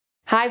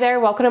Hi there,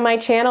 welcome to my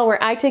channel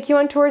where I take you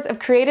on tours of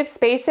creative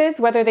spaces,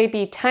 whether they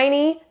be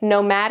tiny,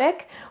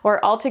 nomadic,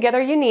 or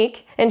altogether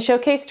unique, and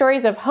showcase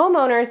stories of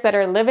homeowners that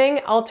are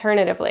living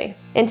alternatively.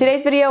 In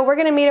today's video, we're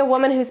gonna meet a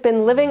woman who's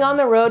been living on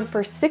the road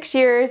for 6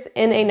 years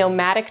in a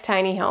nomadic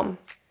tiny home.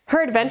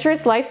 Her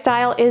adventurous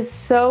lifestyle is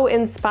so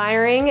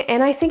inspiring,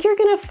 and I think you're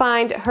gonna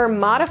find her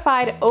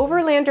modified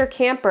overlander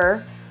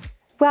camper,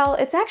 well,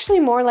 it's actually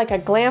more like a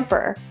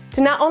glamper,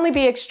 to not only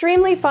be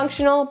extremely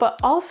functional, but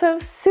also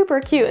super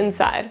cute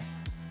inside.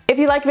 If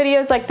you like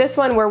videos like this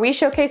one where we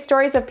showcase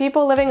stories of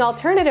people living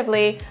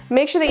alternatively,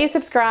 make sure that you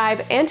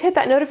subscribe and hit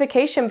that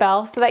notification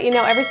bell so that you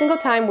know every single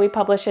time we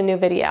publish a new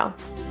video.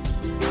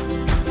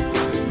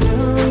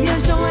 Will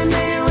you join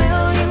me?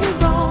 Will you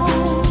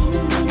roll?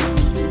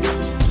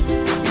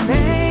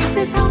 Make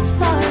this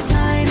house our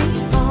tiny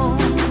home.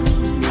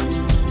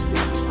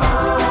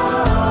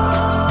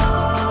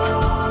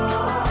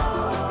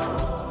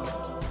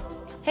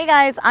 Hey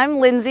guys, I'm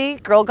Lindsey,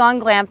 Girl Gone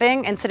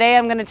Glamping, and today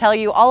I'm going to tell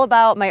you all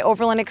about my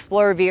Overland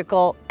Explorer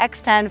vehicle,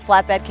 X10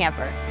 flatbed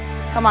camper.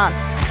 Come on.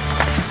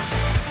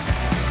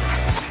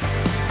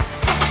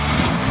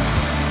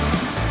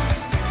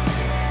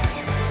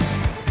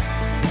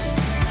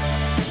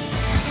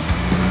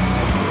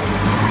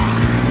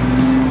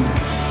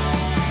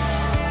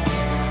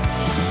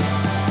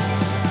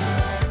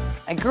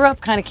 I grew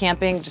up kind of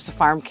camping, just a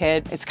farm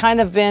kid. It's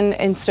kind of been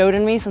instilled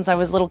in me since I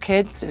was a little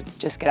kid to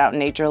just get out in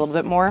nature a little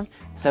bit more.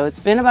 So it's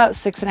been about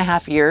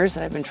 6.5 years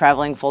that I've been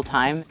traveling full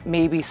time.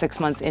 Maybe 6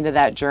 months into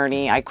that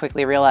journey, I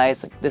quickly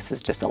realized this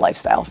is just a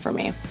lifestyle for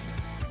me.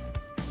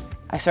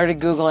 I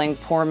started Googling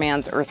poor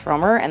man's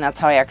Earthroamer, and that's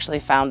how I actually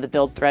found the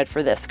build thread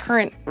for this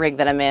current rig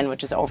that I'm in,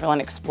 which is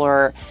Overland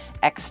Explorer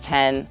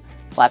X10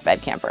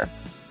 flatbed camper.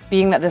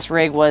 Being that this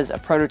rig was a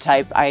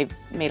prototype, I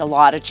made a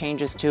lot of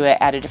changes to it,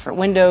 added different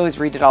windows,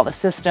 redid all the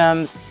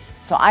systems.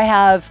 So I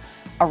have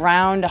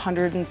around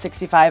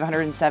 165,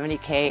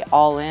 170K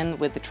all in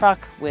with the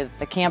truck, with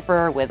the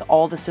camper, with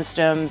all the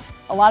systems.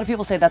 A lot of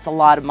people say that's a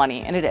lot of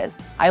money, and it is.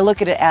 I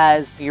look at it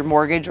as your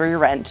mortgage or your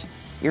rent,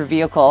 your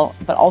vehicle,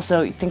 but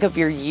also think of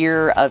your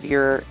year of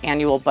your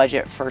annual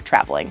budget for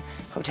traveling.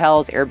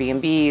 Hotels,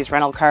 Airbnbs,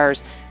 rental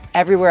cars,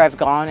 everywhere I've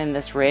gone in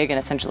this rig and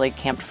essentially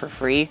camped for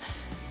free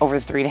over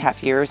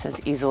 3.5 years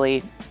has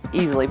easily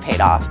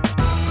paid off.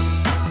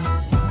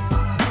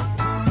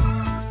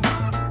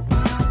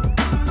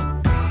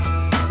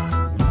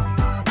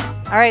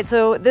 All right,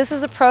 so this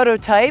is a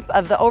prototype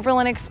of the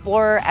Overland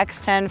Explorer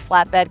X10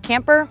 flatbed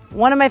camper.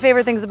 One of my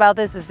favorite things about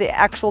this is the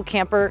actual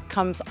camper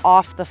comes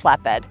off the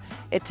flatbed.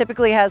 It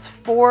typically has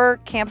 4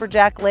 camper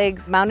jack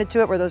legs mounted to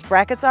it where those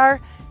brackets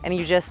are, and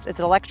it's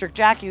an electric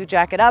jack. You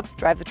jack it up,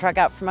 drive the truck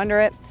out from under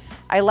it.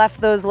 I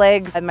left those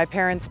legs in my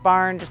parents'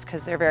 barn just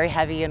because they're very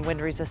heavy and wind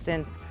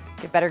resistant.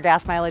 Get better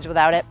gas mileage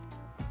without it.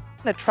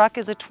 The truck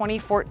is a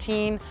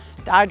 2014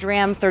 Dodge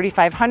Ram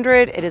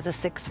 3500. It is a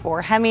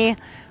 6.4 Hemi.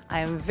 I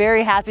am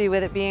very happy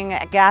with it being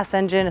a gas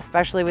engine,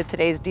 especially with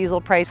today's diesel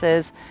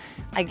prices.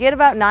 I get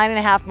about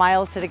 9.5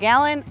 miles to the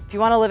gallon. If you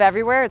want to live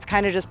everywhere, it's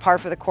kind of just par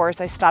for the course.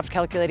 I stopped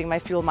calculating my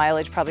fuel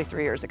mileage probably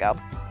 3 years ago.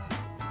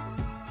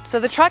 So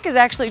the truck is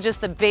actually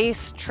just the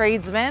base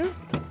tradesman.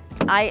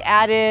 I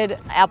added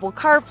Apple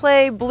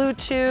CarPlay,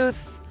 Bluetooth.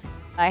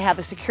 I have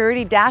a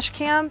security dash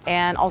cam,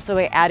 and also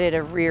I added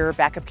a rear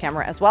backup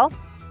camera as well.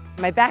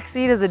 My back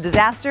seat is a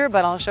disaster,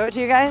 but I'll show it to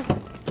you guys.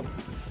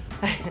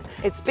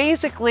 It's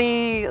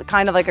basically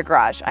kind of like a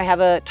garage. I have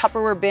a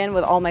Tupperware bin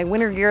with all my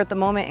winter gear at the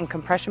moment and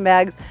compression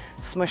bags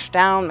smushed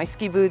down, my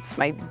ski boots,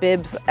 my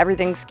bibs,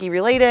 everything ski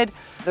related.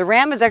 The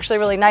Ram is actually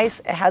really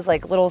nice. It has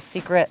like little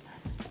secret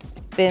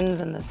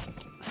bins in the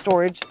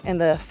storage in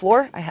the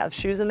floor. I have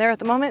shoes in there at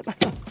the moment.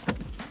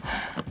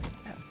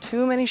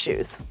 Too many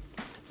shoes.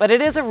 But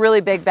it is a really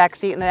big back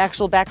seat, and the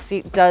actual back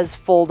seat does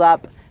fold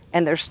up,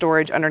 and there's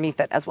storage underneath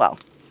it as well.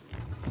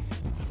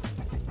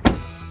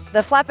 The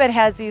flatbed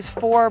has these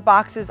 4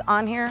 boxes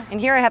on here, and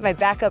here I have my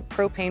backup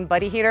propane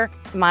buddy heater.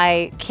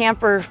 My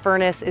camper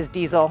furnace is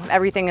diesel.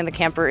 Everything in the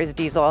camper is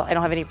diesel. I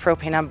don't have any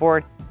propane on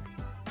board.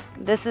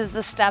 This is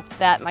the step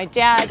that my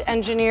dad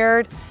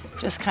engineered.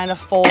 Just kind of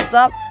folds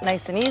up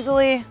nice and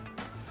easily,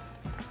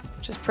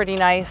 which is pretty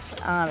nice.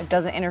 It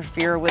doesn't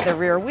interfere with the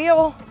rear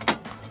wheel,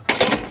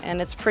 and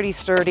it's pretty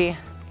sturdy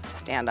to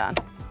stand on.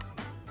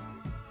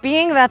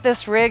 Being that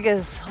this rig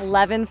is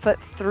 11 foot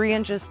 3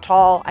 inches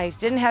tall, I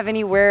didn't have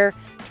anywhere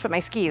to put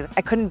my skis.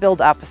 I couldn't build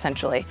up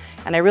essentially,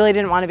 and I really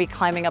didn't want to be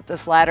climbing up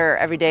this ladder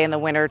every day in the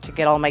winter to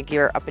get all my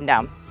gear up and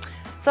down.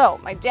 So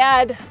my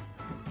dad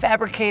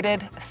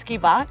fabricated a ski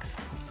box.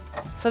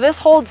 So this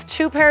holds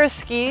 2 pairs of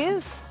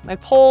skis, my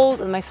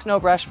poles, and my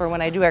snow brush for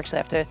when I do actually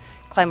have to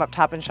climb up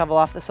top and shovel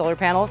off the solar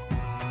panels.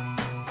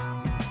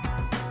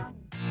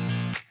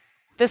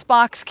 This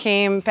box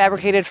came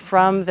fabricated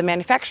from the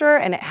manufacturer,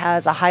 and it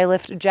has a high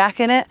lift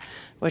jack in it,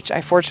 which I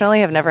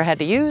fortunately have never had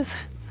to use.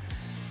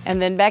 And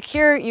then back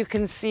here, you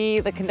can see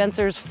the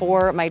condensers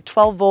for my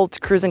 12 volt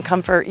Cruise and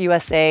Comfort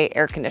USA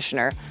air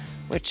conditioner,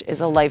 which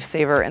is a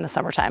lifesaver in the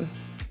summertime.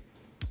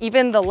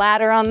 Even the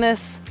ladder on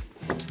this,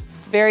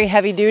 it's very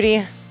heavy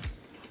duty.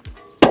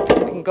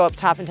 We can go up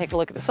top and take a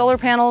look at the solar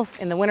panels.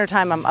 In the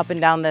wintertime, I'm up and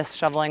down this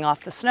shoveling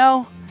off the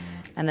snow.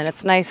 And then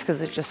it's nice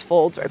because it just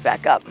folds right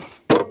back up.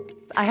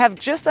 I have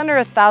just under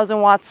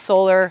 1,000 watts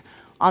solar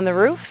on the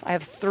roof. I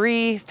have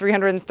three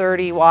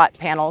 330 watt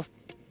panels,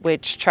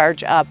 which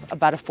charge up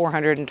about a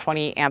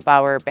 420 amp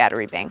hour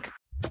battery bank.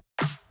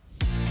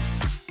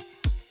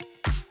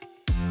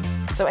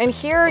 So in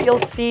here, you'll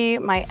see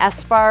my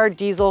S-Bar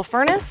diesel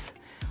furnace.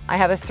 I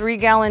have a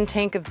 3-gallon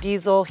tank of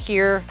diesel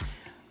here.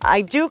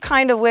 I do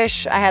kind of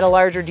wish I had a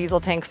larger diesel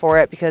tank for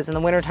it because in the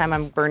wintertime,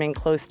 I'm burning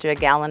close to 1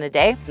 gallon a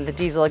day. And the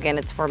diesel, again,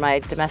 it's for my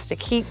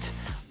domestic heat,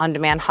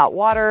 on-demand hot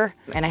water,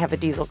 and I have a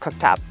diesel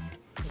cooktop.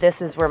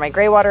 This is where my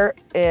gray water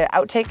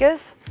outtake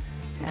is.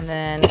 And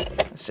then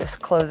this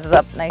just closes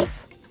up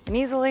nice and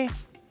easily.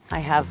 I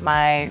have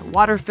my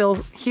water fill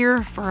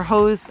here for a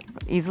hose,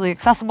 easily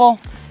accessible.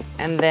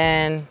 And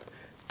then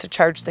to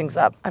charge things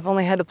up, I've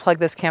only had to plug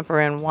this camper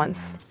in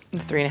once in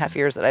the 3.5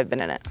 years that I've been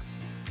in it.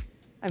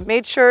 I've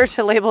made sure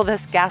to label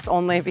this gas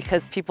only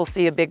because people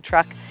see a big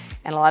truck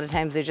and a lot of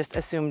times they just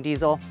assume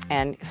diesel.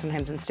 And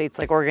sometimes in states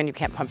like Oregon, you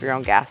can't pump your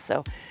own gas.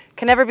 So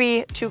can never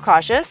be too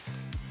cautious.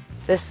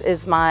 This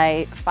is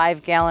my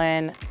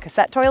 5-gallon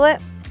cassette toilet.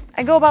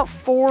 I go about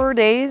 4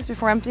 days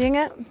before emptying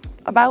it,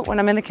 about when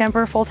I'm in the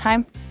camper full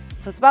time.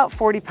 So it's about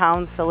 40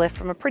 pounds to lift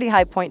from a pretty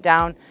high point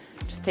down.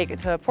 Just take it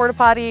to a porta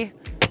potty,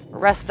 a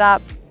rest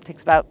stop. It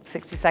takes about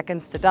 60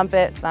 seconds to dump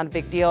it. It's not a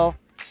big deal.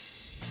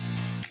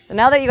 So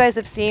now that you guys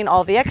have seen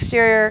all the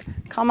exterior,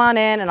 come on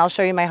in and I'll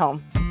show you my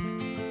home.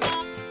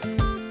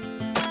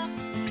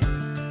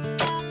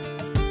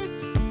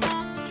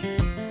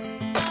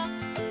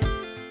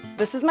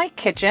 This is my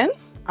kitchen.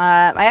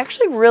 I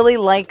actually really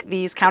like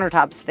these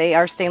countertops. They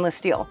are stainless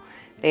steel.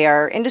 They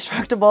are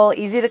indestructible,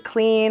 easy to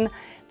clean.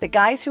 The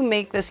guys who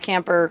make this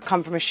camper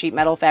come from a sheet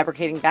metal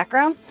fabricating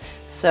background,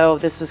 so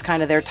this was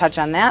kind of their touch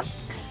on that.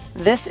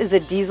 This is a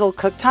diesel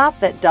cooktop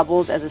that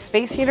doubles as a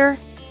space heater.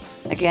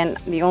 Again,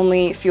 the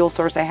only fuel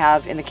source I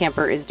have in the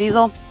camper is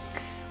diesel.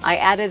 I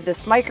added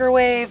this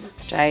microwave,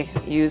 which I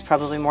use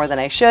probably more than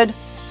I should.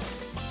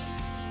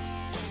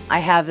 I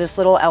have this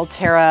little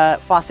Altera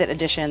faucet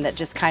addition that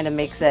just kind of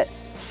makes it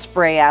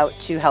spray out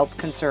to help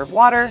conserve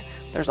water.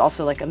 There's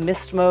also like a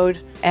mist mode.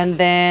 And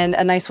then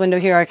a nice window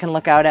here I can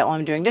look out at while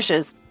I'm doing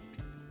dishes.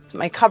 So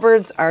my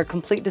cupboards are a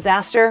complete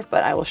disaster,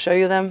 but I will show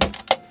you them.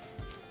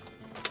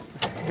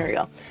 Here we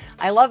go.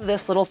 I love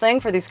this little thing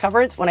for these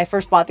cupboards. When I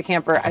first bought the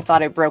camper, I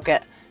thought I broke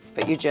it,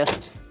 but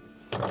it's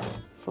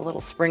a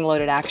little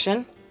spring-loaded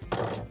action.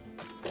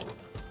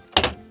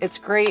 It's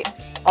great.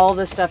 All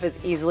this stuff is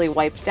easily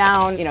wiped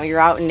down. You know, you're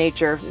out in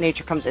nature.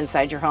 Nature comes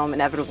inside your home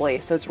inevitably.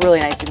 So it's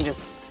really nice. You can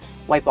just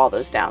wipe all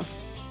those down.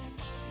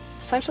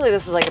 Essentially,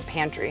 this is like a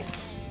pantry.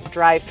 It's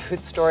dry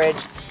food storage.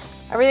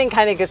 Everything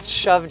kind of gets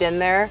shoved in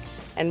there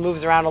and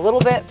moves around a little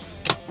bit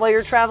while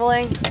you're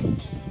traveling.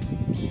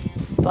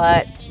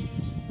 But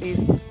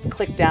these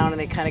click down and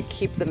they kind of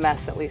keep the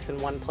mess at least in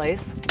one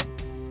place.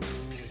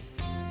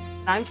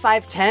 I'm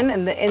 5'10"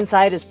 and the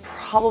inside is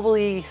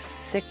probably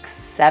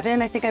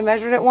 6'7". I think I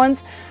measured it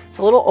once. It's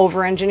a little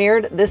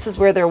over-engineered. This is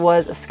where there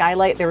was a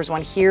skylight. There was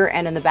one here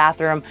and in the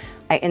bathroom.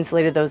 I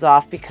insulated those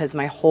off because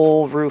my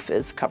whole roof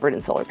is covered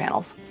in solar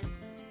panels.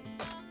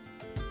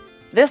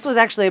 This was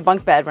actually a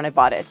bunk bed when I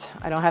bought it.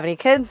 I don't have any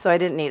kids, so I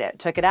didn't need it.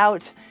 Took it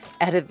out,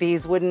 added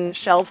these wooden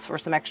shelves for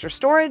some extra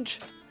storage,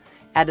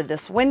 added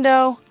this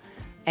window,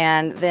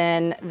 and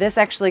then this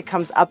actually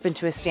comes up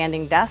into a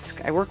standing desk.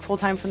 I work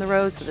full-time from the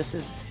road, so this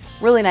is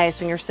really nice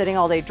when you're sitting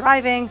all day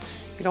driving.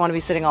 You don't want to be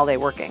sitting all day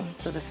working,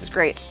 so this is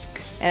great.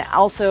 And it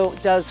also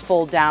does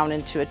fold down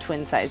into a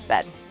twin-size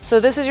bed. So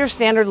this is your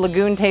standard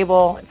lagoon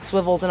table. It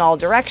swivels in all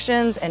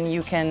directions, and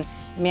you can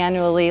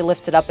manually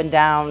lift it up and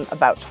down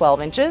about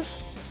 12 inches.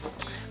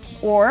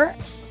 Or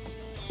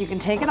you can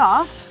take it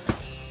off.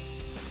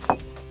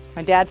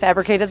 My dad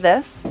fabricated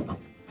this.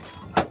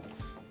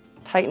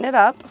 Tighten it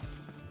up.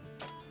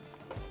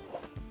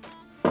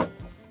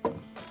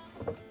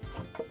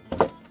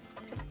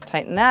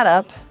 Tighten that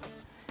up,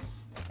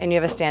 and you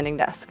have a standing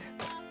desk.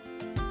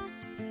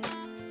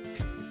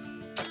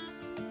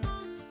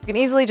 You can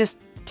easily just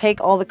take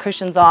all the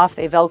cushions off.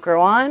 They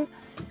Velcro on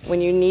when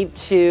you need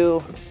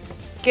to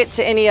get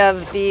to any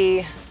of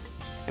the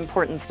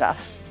important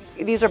stuff.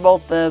 These are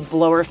both the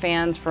blower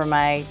fans for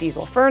my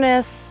diesel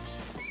furnace.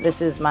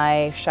 This is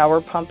my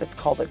shower pump. It's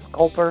called a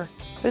gulper.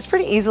 But it's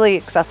pretty easily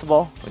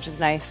accessible, which is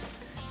nice.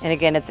 And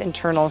again, it's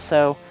internal,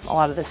 so a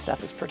lot of this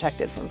stuff is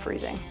protected from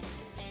freezing.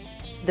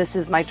 This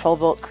is my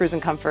 12-volt Cruise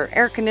and Comfort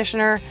air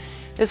conditioner.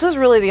 This was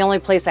really the only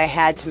place I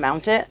had to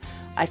mount it.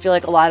 I feel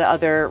like a lot of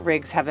other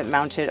rigs have it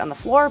mounted on the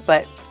floor,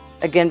 but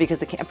again, because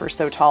the camper is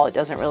so tall, it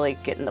doesn't really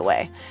get in the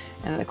way.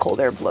 And the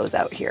cold air blows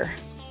out here.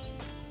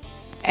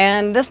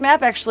 And this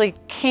map actually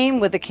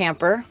came with the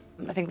camper.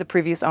 I think the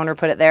previous owner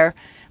put it there.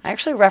 I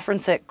actually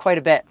reference it quite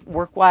a bit,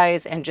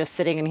 work-wise, and just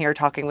sitting in here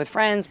talking with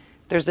friends.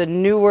 There's a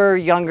newer,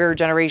 younger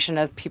generation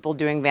of people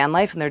doing van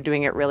life, and they're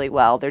doing it really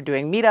well. They're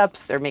doing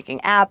meetups, they're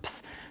making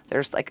apps,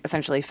 there's like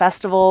essentially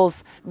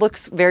festivals.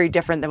 Looks very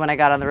different than when I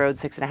got on the road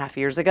 6.5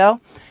 years ago.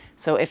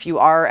 So if you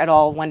are at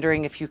all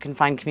wondering if you can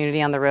find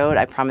community on the road,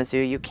 I promise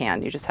you, you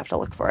can. You just have to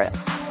look for it.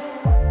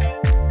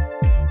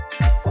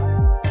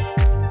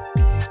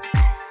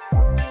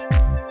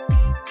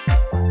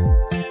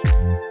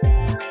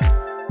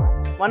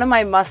 One of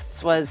my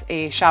musts was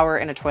a shower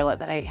and a toilet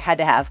that I had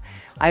to have.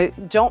 I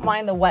don't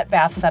mind the wet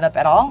bath setup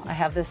at all. I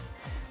have this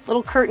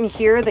little curtain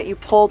here that you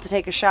pull to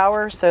take a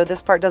shower, so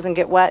this part doesn't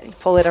get wet. You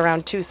pull it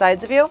around two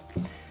sides of you.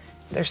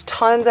 There's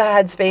tons of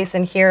head space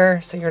in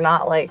here, so you're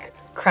not like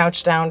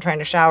crouched down trying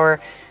to shower.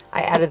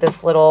 I added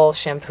this little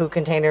shampoo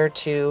container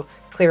to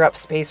clear up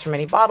space from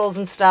any bottles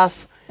and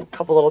stuff. A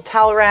couple little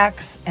towel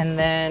racks, and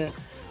then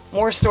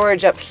more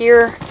storage up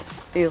here.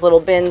 These little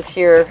bins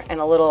here, and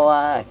a little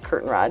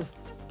curtain rod.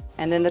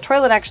 And then the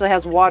toilet actually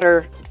has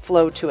water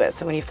flow to it,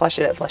 so when you flush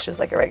it, it flushes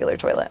like a regular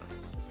toilet.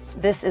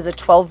 This is a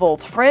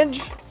 12-volt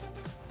fridge.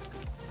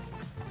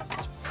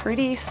 It's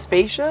pretty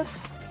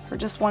spacious for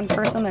just one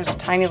person. There's a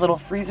tiny little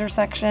freezer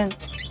section.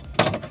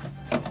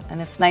 And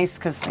it's nice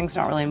because things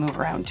don't really move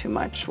around too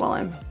much while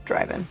I'm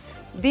driving.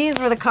 These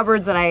were the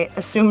cupboards that I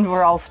assumed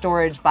were all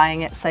storage,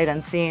 buying it sight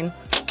unseen.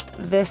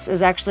 This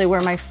is actually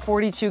where my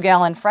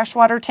 42-gallon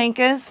freshwater tank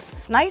is.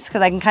 It's nice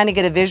because I can kind of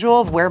get a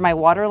visual of where my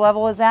water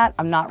level is at.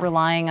 I'm not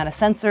relying on a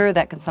sensor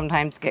that can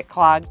sometimes get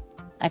clogged.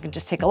 I can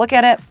just take a look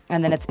at it,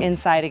 and then it's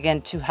inside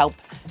again to help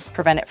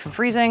prevent it from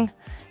freezing.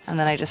 And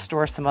then I just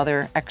store some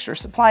other extra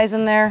supplies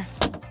in there.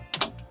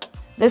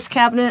 This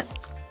cabinet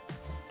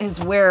is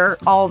where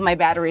all of my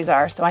batteries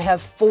are. So I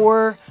have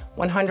 4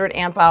 100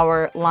 amp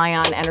hour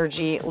Li-ion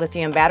Energy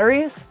lithium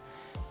batteries,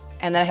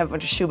 and then I have a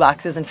bunch of shoe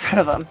boxes in front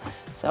of them.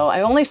 So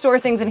I only store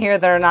things in here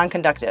that are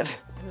non-conductive.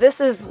 This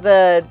is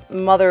the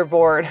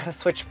motherboard, a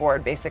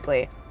switchboard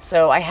basically.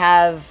 So I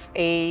have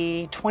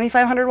a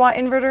 2500 watt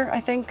inverter,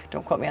 I think.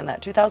 Don't quote me on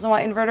that, 2000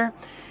 watt inverter.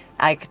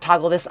 I could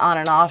toggle this on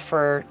and off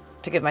to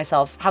give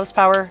myself house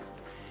power,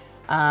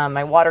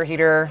 my water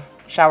heater,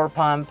 shower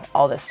pump,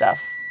 all this stuff.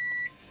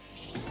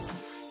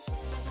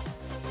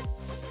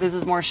 This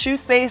is more shoe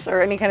space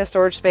or any kind of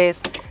storage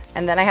space.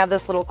 And then I have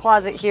this little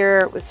closet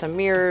here with some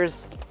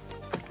mirrors,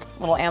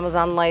 little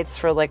Amazon lights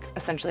for like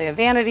essentially a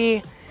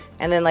vanity,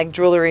 and then like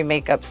jewelry,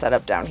 makeup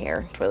setup down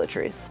here,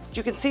 toiletries.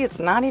 You can see it's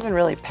not even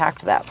really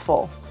packed that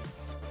full.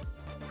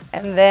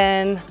 And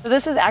then, so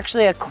this is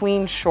actually a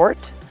queen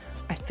short.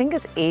 I think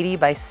it's 80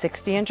 by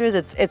 60 inches.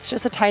 It's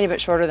just a tiny bit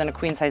shorter than a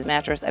queen size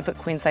mattress. I put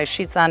queen size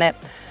sheets on it.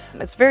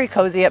 It's very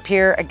cozy up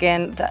here.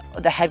 Again,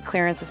 the head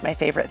clearance is my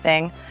favorite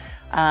thing.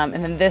 And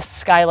then this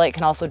skylight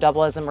can also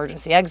double as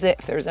emergency exit.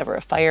 If there was ever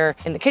a fire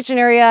in the kitchen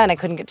area and I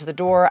couldn't get to the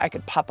door, I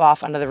could pop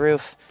off onto the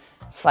roof,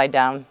 slide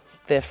down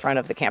the front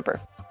of the camper.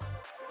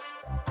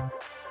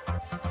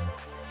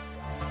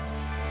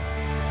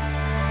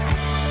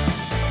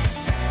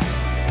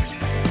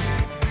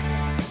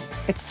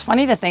 It's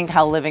funny to think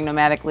how living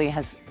nomadically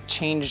has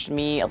changed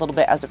me a little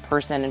bit as a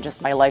person and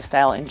just my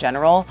lifestyle in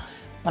general.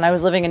 When I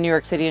was living in New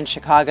York City and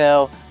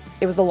Chicago,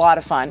 it was a lot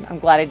of fun. I'm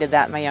glad I did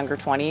that in my younger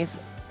 20s.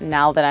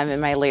 Now that I'm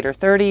in my later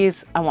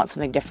 30s, I want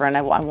something different.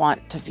 I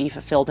want to be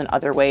fulfilled in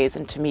other ways.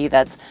 And to me,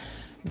 that's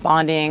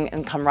bonding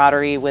and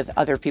camaraderie with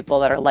other people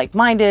that are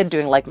like-minded,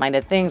 doing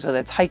like-minded things, whether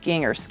it's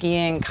hiking or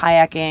skiing,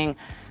 kayaking.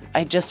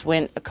 I just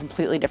went a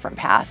completely different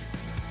path.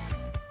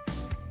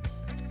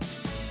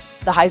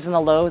 The highs and the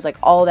lows, like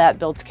all that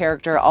builds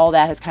character, all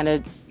that has kind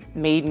of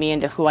made me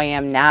into who I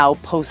am now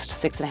post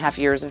 6.5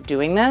 years of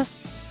doing this.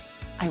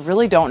 I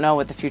really don't know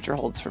what the future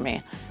holds for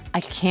me.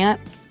 I can't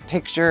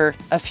picture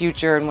a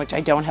future in which I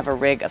don't have a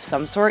rig of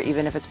some sort,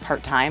 even if it's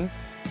part-time.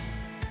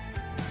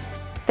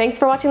 Thanks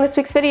for watching this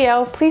week's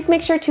video. Please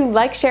make sure to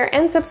like, share,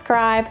 and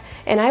subscribe,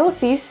 and I will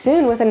see you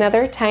soon with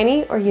another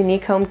tiny or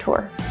unique home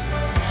tour.